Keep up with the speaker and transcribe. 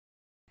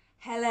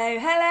Hello,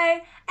 hello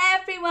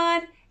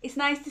everyone. It's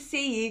nice to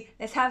see you.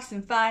 Let's have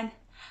some fun.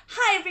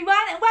 Hi everyone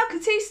and welcome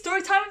to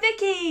Storytime with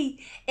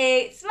Vicky.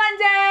 It's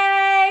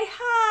Monday.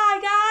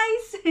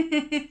 Hi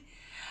guys.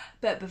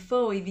 But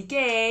before we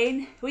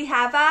begin, we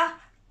have a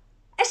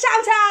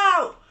shout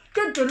out.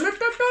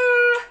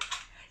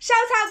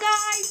 Shout out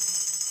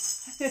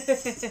guys.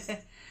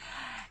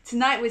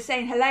 Tonight we're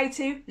saying hello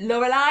to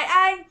Lorelai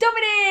and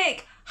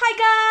Dominic.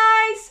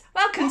 Hi guys.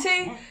 Welcome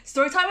to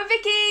Storytime with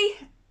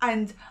Vicky.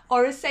 And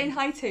Aura's saying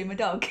hi to my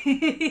dog.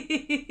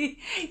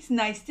 It's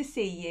nice to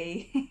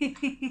see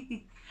you.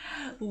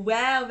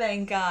 Well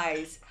then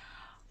guys,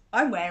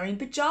 I'm wearing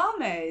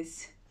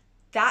pyjamas.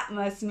 That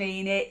must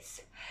mean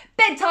it's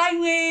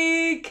bedtime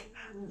week.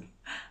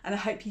 And I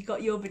hope you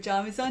got your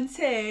pyjamas on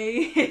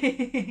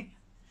too.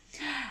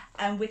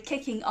 And we're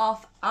kicking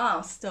off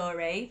our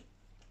story,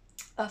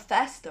 our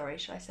first story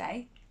should I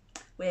say,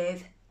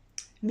 with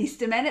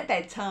Mr. Men at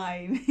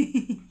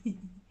Bedtime.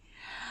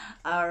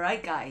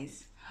 Alright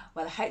guys.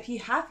 Well, I hope you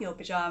have your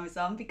pyjamas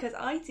on because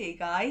I do,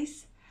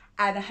 guys.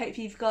 And I hope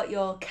you've got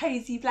your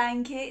cosy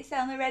blankets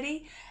on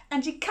already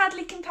and your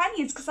cuddly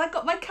companions because I've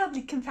got my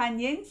cuddly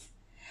companions.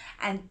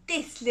 And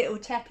this little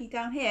chappy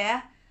down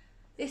here,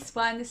 this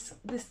girl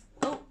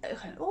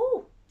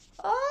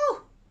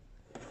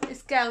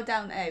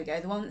down there, we go,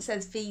 the one that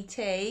says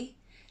VT.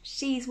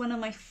 She's one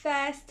of my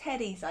first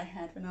teddies I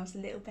had when I was a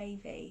little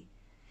baby.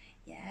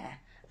 Yeah.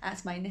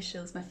 That's my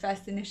initials, my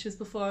first initials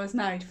before I was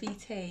married,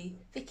 VT,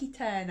 Vicky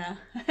Turner.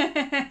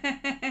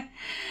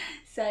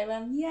 So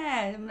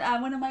yeah,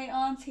 one of my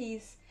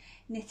aunties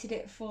knitted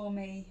it for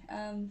me.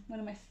 One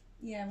of my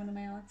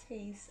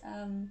aunties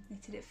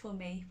knitted it for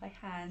me by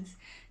hand.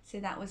 So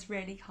that was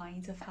really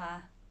kind of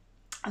her,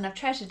 and I've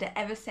treasured it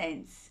ever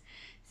since.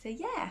 So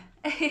yeah,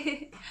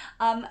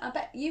 I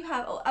bet you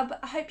have.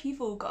 I hope you've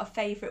all got a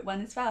favourite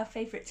one as well, a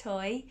favourite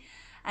toy,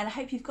 and I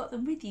hope you've got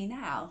them with you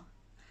now.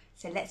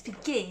 So let's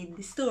begin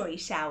the story,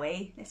 shall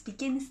we? Let's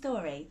begin the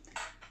story.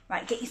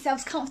 Right, get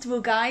yourselves comfortable,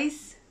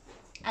 guys,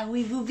 and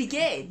we will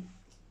begin.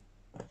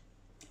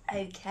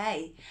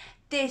 Okay,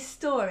 this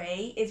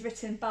story is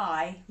written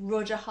by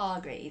Roger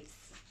Hargreaves.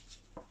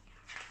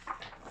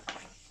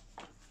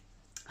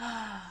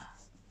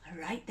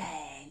 Alright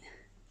then.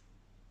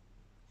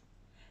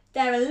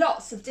 There are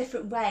lots of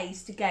different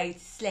ways to go to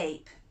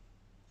sleep.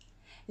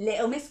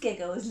 Little Miss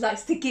Giggles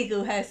likes to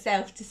giggle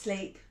herself to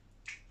sleep.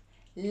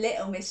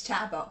 Little Miss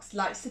Chatterbox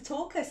likes to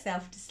talk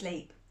herself to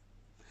sleep.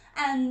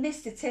 And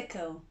Mr.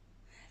 Tickle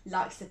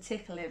likes to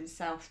tickle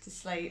himself to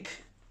sleep.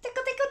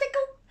 Tickle, tickle,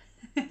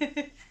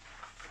 tickle.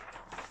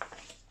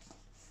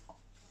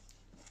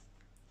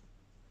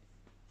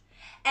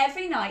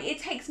 Every night it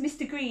takes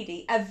Mr.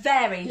 Greedy a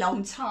very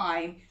long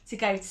time to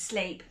go to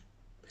sleep.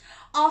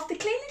 After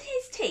cleaning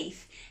his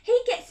teeth,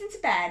 he gets into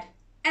bed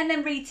and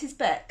then reads his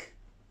book.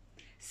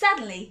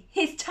 Suddenly,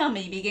 his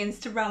tummy begins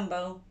to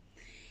rumble.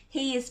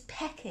 He is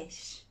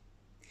peckish.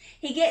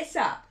 He gets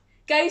up,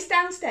 goes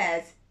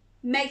downstairs,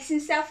 makes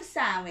himself a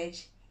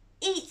sandwich,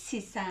 eats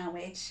his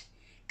sandwich,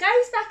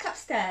 goes back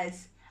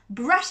upstairs,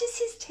 brushes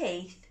his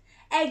teeth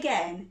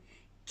again,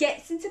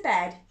 gets into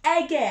bed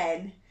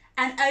again,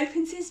 and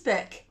opens his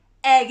book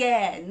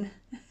again.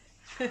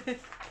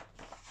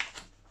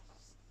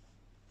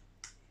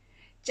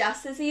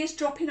 Just as he is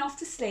dropping off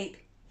to sleep,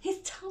 his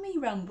tummy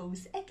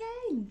rumbles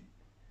again.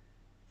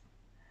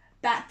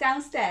 Back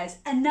downstairs,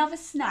 another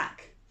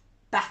snack.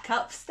 Back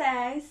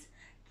upstairs,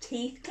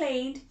 teeth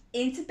cleaned,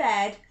 into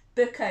bed,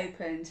 book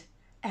opened.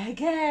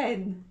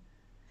 Again.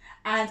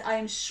 And I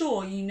am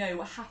sure you know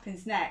what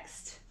happens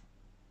next.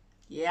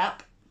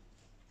 Yep.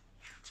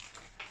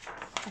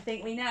 I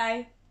think we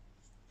know.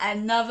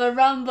 Another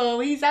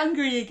rumble. He's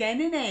hungry again,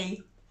 isn't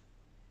he?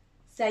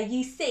 So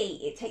you see,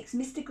 it takes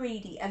Mr.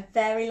 Greedy a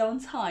very long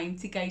time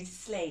to go to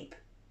sleep.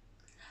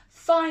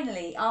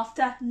 Finally,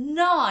 after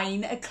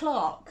 9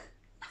 o'clock,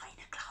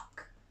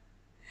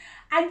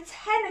 and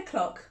 10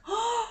 o'clock,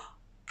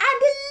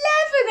 and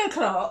 11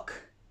 o'clock,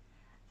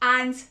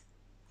 and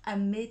a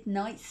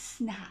midnight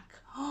snack.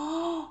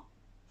 Oh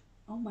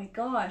my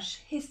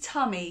gosh, his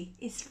tummy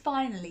is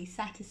finally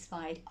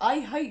satisfied. I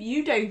hope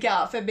you don't get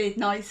up for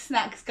midnight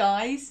snacks,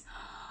 guys.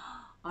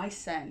 I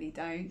certainly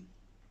don't.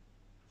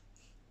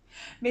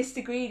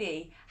 Mr.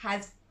 Greedy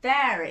has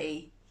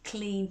very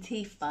clean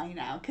teeth by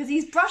now because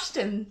he's brushed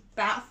them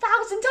about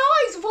 1,000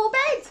 times before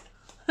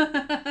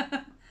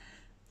bed.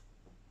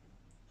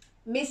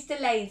 Mr.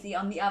 Lazy,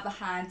 on the other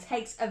hand,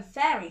 takes a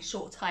very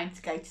short time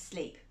to go to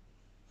sleep.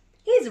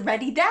 He's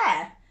already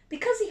there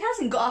because he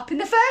hasn't got up in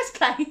the first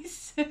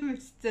place.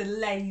 Mr.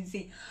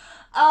 Lazy.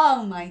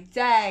 Oh my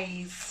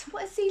days.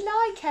 What is he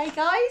like, eh,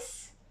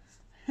 guys?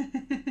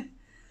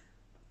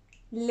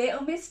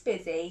 Little Miss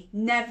Busy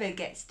never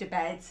gets to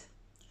bed.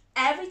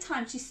 Every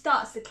time she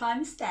starts to climb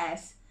the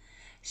stairs,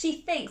 she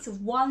thinks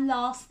of one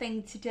last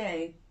thing to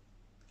do.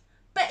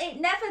 But it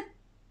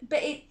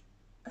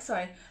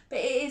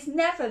is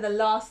never the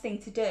last thing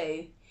to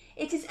do.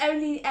 It is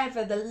only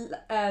ever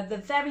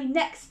the very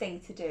next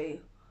thing to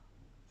do.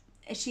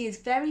 She is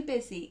very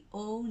busy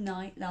all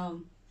night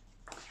long.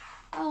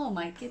 Oh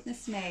my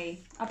goodness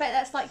me. I bet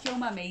that's like your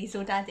mummies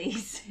or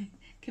daddies.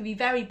 Can be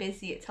very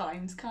busy at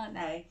times, can't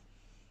they?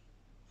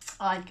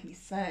 I can be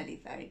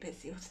certainly very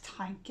busy all the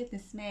time.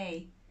 Goodness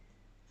me.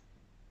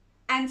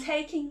 And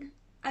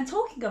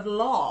talking of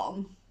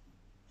long,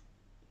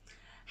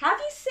 have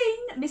you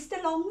seen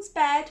Mr. Long's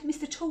bed,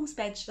 Mr. Tall's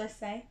bed, should I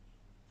say?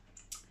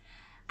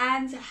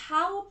 And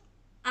how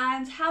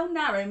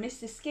narrow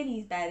Mr.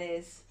 Skinny's bed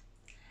is,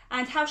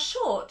 and how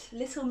short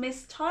little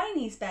Miss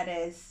Tiny's bed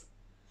is.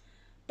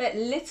 But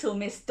little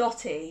Miss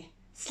Dotty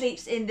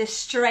sleeps in the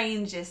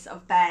strangest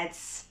of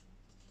beds.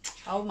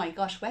 Oh my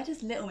gosh, where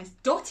does little Miss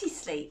Dotty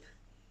sleep?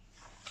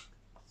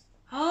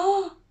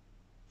 Oh,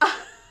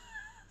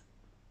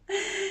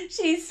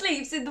 she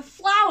sleeps in the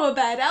flower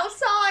bed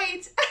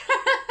outside.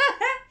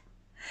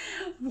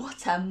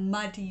 What a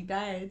muddy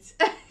bed.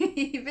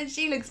 But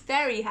she looks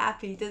very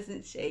happy,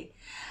 doesn't she?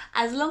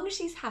 As long as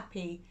she's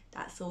happy,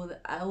 that's all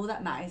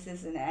that matters,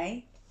 isn't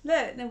it?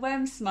 Look, the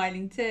worm's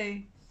smiling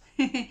too.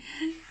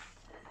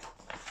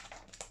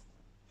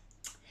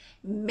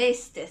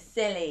 Mr.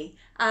 Silly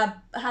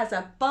has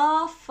a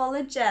bath full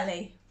of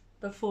jelly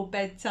before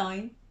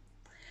bedtime.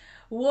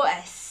 What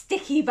a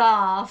sticky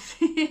bath.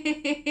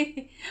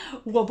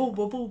 Wobble,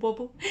 wobble,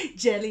 wobble,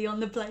 jelly on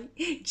the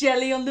plate,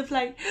 jelly on the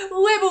plate.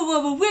 Wibble,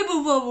 wobble,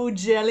 wibble, wobble,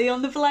 jelly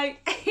on the plate.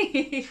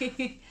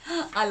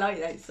 I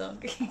like that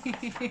song.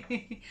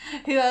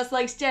 Who else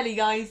likes jelly,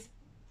 guys?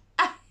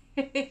 I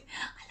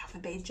love a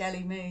bit of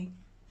jelly, me.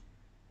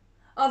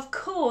 Of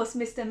course,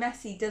 Mr.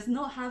 Messy does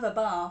not have a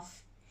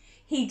bath.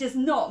 He does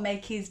not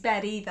make his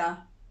bed either.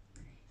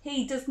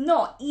 He does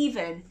not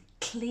even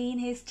clean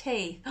his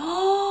teeth.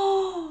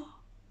 Oh,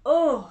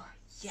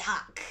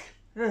 yuck.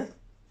 Ugh.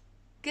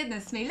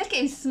 Goodness me, look at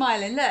him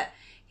smiling. Look,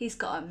 he's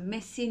got a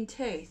missing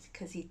tooth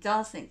because he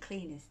doesn't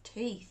clean his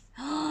teeth.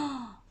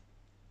 Oh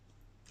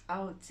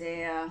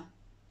dear.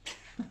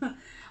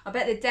 I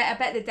bet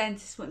the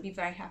dentist wouldn't be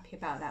very happy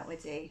about that,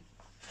 would he?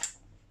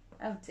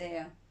 Oh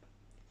dear.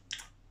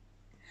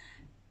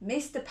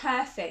 Mr.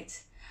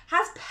 Perfect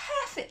has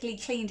perfectly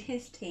cleaned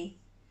his teeth.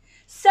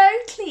 So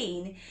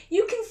clean,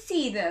 you can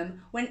see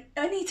them when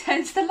he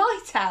turns the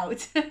light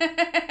out. They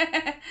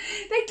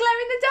glow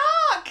in the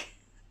dark.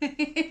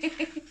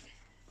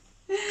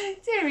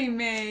 Dearie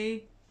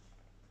me.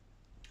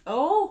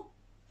 Oh,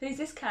 who's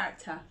this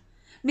character?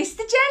 Mr.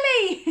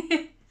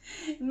 Jelly.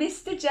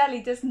 Mr.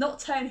 Jelly does not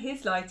turn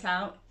his light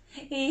out.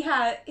 He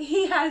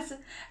has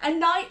a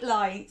night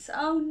light.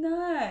 Oh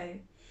no.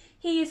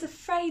 He is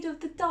afraid of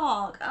the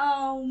dark.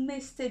 Oh,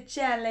 Mr.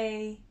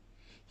 Jelly.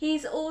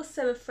 He's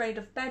also afraid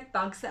of bed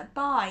bugs that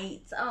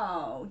bite.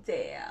 Oh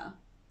dear.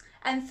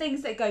 And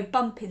things that go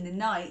bump in the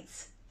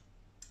night.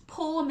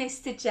 Poor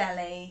Mr.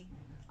 Jelly.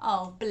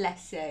 Oh,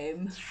 bless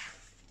him.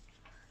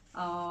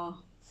 Oh.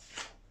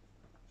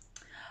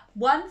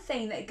 One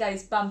thing that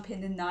goes bump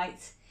in the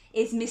night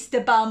is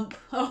Mr. Bump.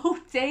 Oh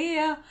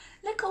dear.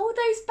 Look at all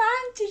those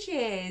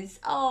bandages.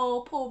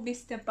 Oh, poor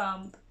Mr.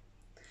 Bump.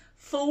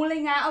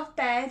 Falling out of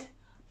bed.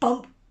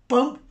 Bump,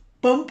 bump,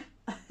 bump.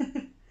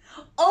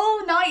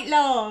 All night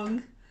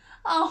long.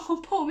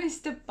 Oh, poor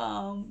Mr.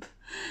 Bump.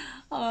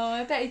 Oh,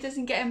 I bet he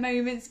doesn't get a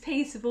moment's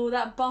peace with all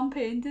that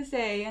bumping, does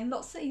he? And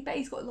I bet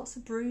he's got lots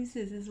of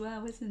bruises as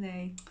well, isn't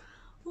he?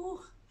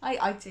 Oh,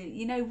 I do.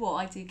 You know what?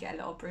 I do get a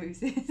lot of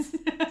bruises.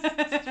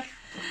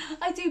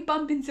 I do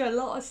bump into a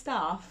lot of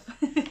stuff.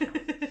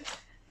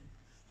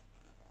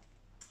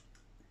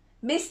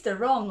 Mr.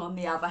 Wrong, on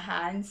the other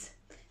hand,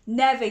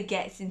 never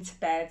gets into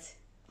bed.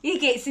 He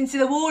gets into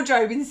the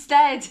wardrobe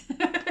instead.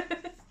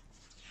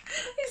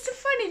 It's a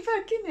funny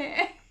book,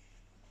 isn't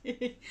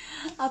it?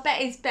 I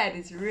bet his bed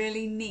is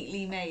really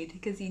neatly made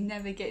because he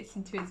never gets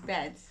into his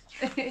bed.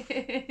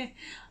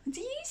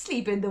 Do you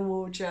sleep in the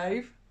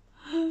wardrobe?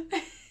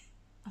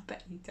 I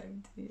bet you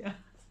don't, do you?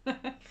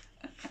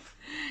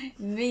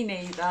 Me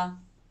neither.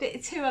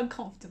 Bit too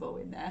uncomfortable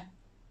in there.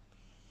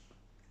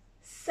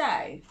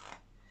 So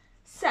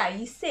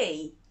you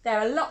see, there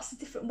are lots of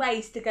different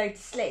ways to go to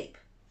sleep.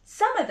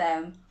 Some of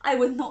them I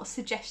would not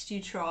suggest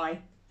you try.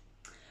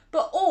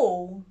 But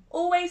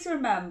always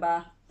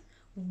remember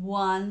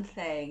one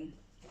thing.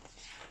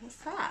 What's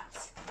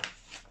that?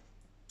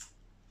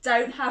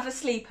 Don't have a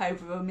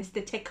sleepover with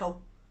Mr.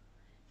 Tickle.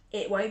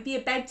 It won't be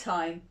a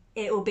bedtime.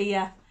 It will be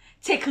a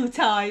tickle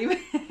time.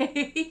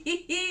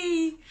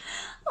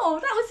 Oh,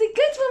 that was a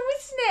good one,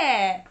 wasn't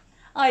it?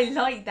 I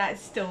liked that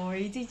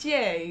story, did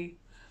you?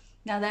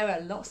 Now, there are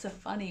lots of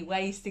funny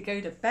ways to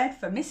go to bed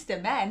for Mr.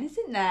 Men,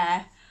 isn't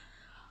there?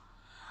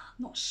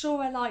 Not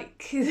sure I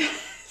like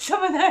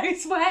some of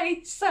those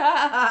ways.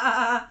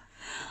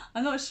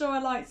 I'm not sure I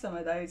like some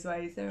of those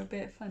ways. They're a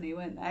bit funny,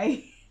 weren't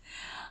they?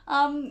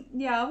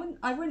 Yeah,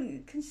 I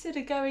wouldn't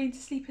consider going to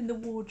sleep in the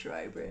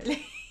wardrobe,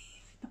 really.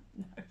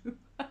 No.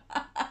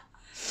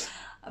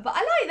 But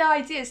I like the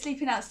idea of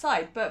sleeping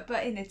outside, but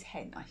in a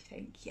tent, I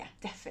think. Yeah,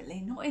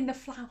 definitely. Not in the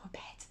flower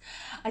bed.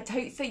 I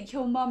don't think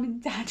your mum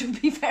and dad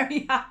would be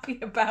very happy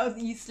about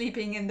you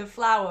sleeping in the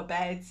flower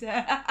bed.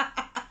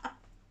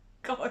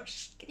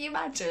 Gosh, can you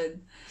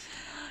imagine?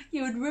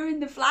 You would ruin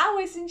the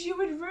flowers and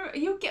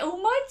you'd get all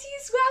muddy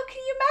as well.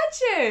 Can you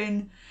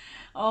imagine?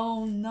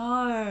 Oh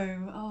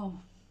no. Oh,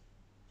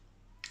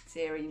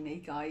 dearie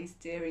me, guys,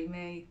 dearie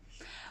me.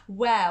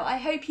 Well, I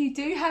hope you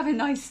do have a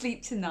nice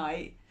sleep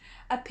tonight.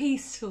 A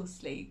peaceful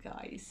sleep,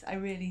 guys. I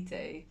really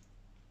do.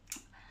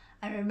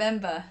 And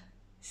remember,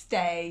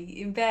 stay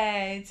in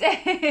bed.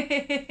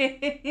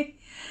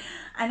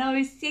 And I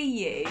will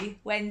see you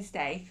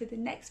Wednesday for the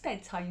next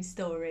bedtime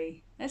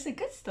story. That's a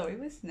good story,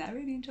 wasn't it? I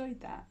really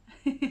enjoyed that.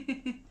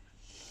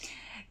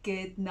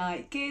 Good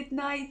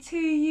night to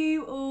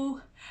you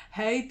all.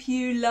 Hope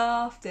you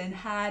laughed and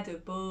had a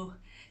ball.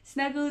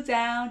 Snuggle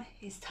down,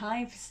 it's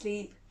time for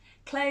sleep.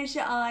 Close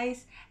your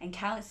eyes and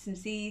count some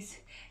Z's.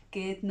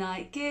 Good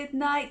night,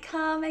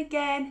 come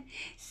again.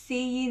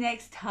 See you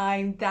next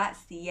time,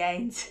 that's the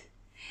end.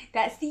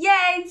 That's the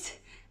end.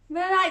 Good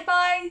night,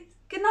 bye.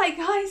 Good night,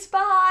 guys,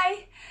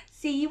 bye.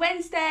 See you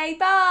Wednesday,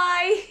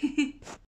 bye.